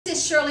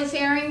is Shirley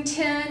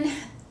Farrington.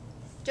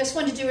 Just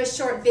wanted to do a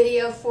short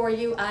video for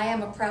you. I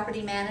am a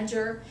property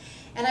manager,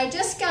 and I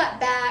just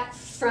got back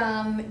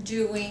from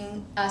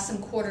doing some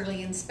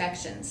quarterly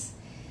inspections.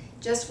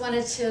 Just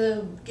wanted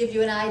to give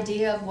you an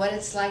idea of what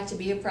it's like to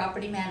be a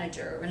property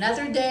manager.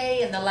 Another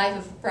day in the life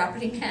of a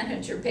property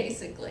manager,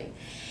 basically.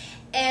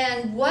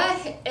 And what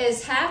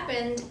has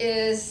happened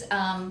is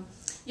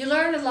you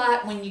learn a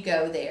lot when you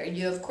go there.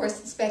 You, of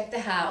course, inspect the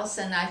house,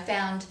 and I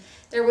found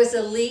there was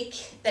a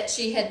leak that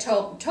she had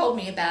told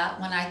me about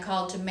when I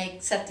called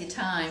to set the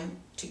time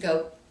to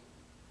go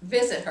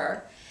visit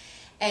her.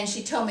 And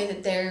she told me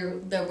that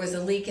there was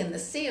a leak in the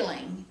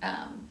ceiling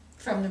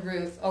from the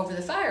roof over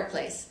the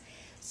fireplace.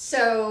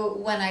 So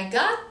when I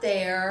got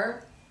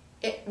there,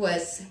 it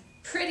was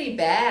pretty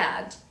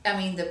bad. I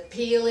mean, the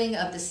peeling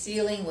of the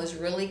ceiling was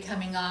really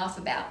coming off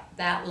about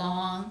that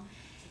long.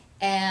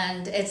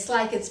 And it's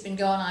like it's been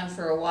going on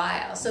for a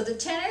while. So the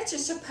tenants are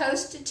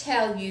supposed to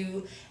tell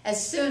you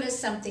as soon as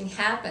something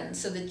happens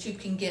so that you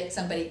can get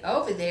somebody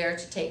over there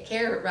to take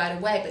care of it right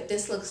away. But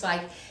this looks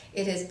like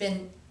it has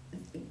been,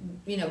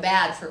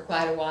 bad for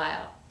quite a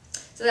while.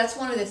 So that's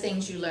one of the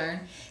things you learn.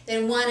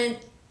 Then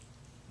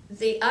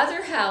the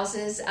other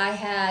houses, I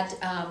had,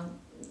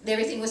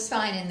 everything was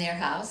fine in their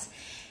house.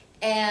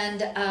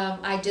 And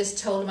I just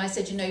told him, I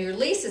said, your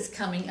lease is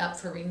coming up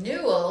for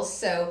renewal,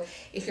 so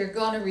if you're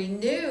going to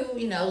renew,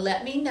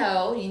 let me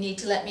know. You need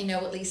to let me know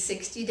at least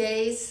 60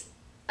 days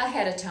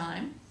ahead of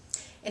time.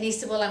 And he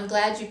said, well, I'm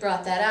glad you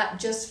brought that up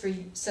just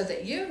so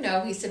that you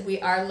know. He said,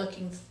 we are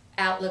looking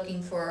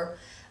for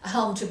a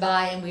home to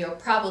buy, and we will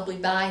probably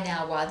buy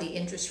now while the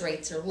interest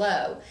rates are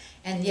low.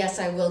 And yes,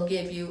 I will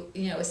give you,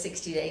 a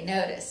 60-day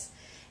notice.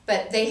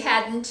 But they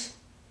hadn't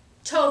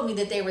told me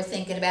that they were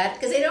thinking about it,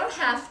 because they don't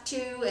have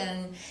to,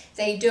 and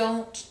they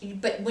don't,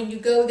 but when you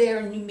go there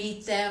and you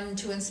meet them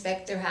to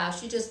inspect their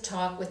house, you just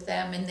talk with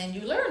them, and then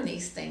you learn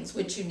these things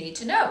which you need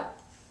to know.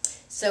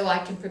 So I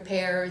can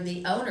prepare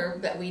the owner,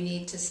 but we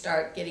need to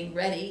start getting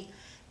ready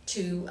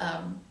to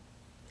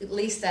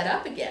lease that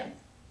up again.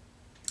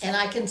 And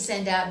I can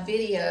send out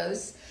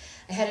videos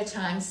ahead of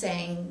time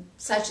saying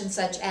such and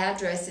such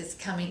address is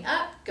coming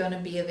up, going to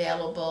be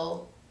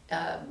available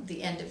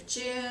the end of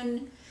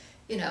June,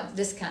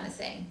 this kind of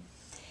thing.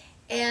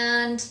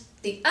 And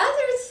the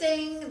other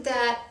thing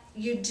that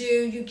you do,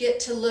 you get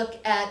to look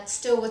at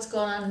still what's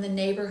going on in the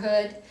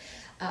neighborhood.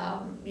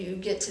 You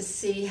get to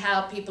see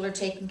how people are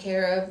taking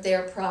care of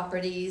their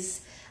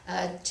properties.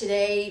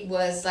 Today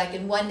was, like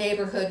in one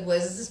neighborhood,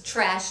 was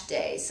trash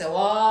day. So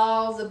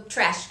all the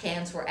trash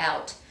cans were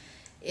out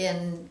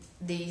in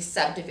the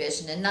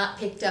subdivision and not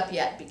picked up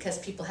yet because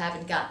people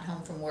haven't gotten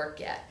home from work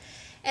yet.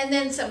 And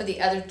then some of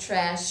the other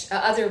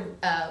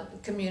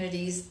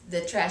communities, the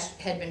trash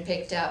had been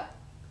picked up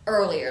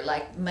earlier,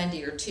 like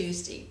Monday or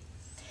Tuesday.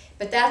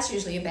 But that's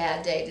usually a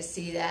bad day to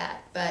see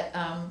that. But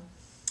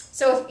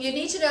so if you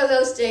need to know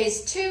those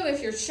days too,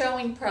 if you're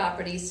showing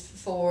properties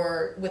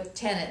with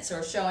tenants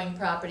or showing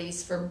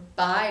properties for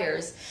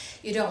buyers,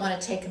 you don't want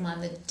to take them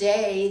on the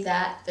day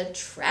that the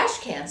trash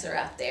cans are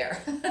out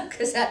there,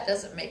 because that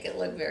doesn't make it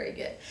look very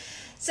good.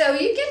 So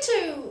you get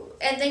to,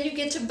 and then you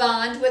get to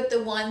bond with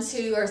the ones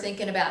who are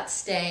thinking about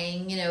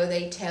staying.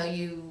 They tell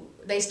you,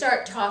 they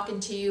start talking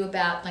to you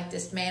about, like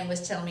this man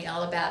was telling me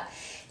all about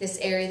this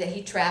area that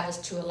he travels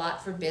to a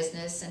lot for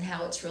business and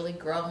how it's really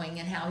growing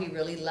and how he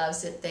really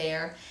loves it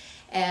there.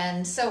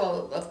 And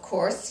so, of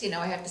course,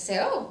 I have to say,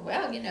 oh,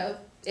 well,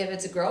 if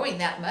it's growing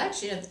that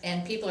much,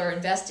 and people are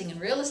investing in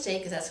real estate,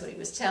 because that's what he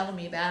was telling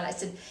me about, I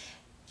said,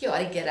 you ought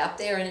to get up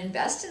there and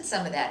invest in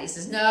some of that. He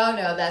says, no,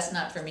 that's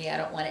not for me. I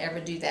don't want to ever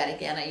do that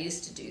again. I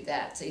used to do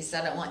that. So he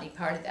said, I don't want any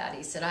part of that.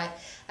 He said,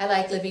 I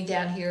like living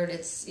down here, and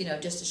it's,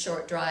 just a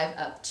short drive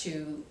up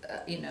to,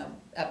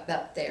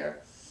 up there.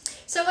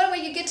 So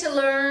anyway, you get to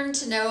learn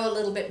to know a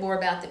little bit more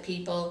about the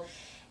people,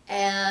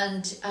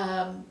 and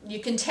you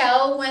can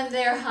tell when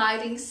they're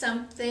hiding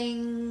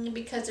something,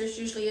 because there's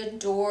usually a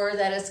door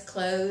that is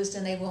closed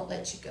and they won't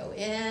let you go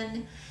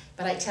in.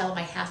 But I tell them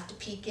I have to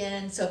peek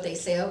in. So if they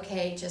say,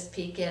 okay, just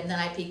peek in, then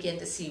I peek in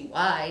to see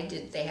why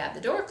did they have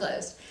the door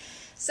closed.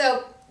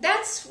 So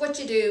that's what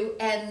you do.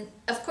 And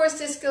of course,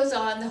 this goes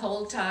on the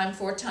whole time.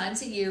 4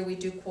 times a year, we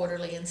do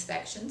quarterly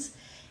inspections.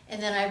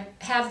 And then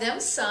I have them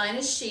sign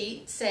a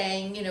sheet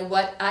saying,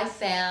 what I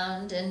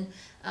found and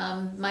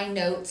my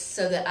notes,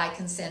 so that I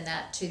can send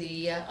that to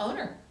the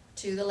owner,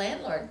 to the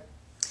landlord.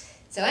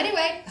 So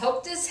anyway,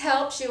 hope this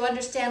helps you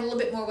understand a little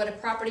bit more what a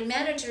property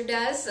manager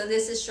does. So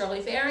this is Shirley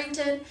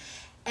Farrington,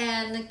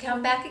 and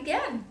come back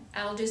again.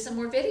 I'll do some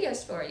more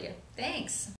videos for you. Thanks.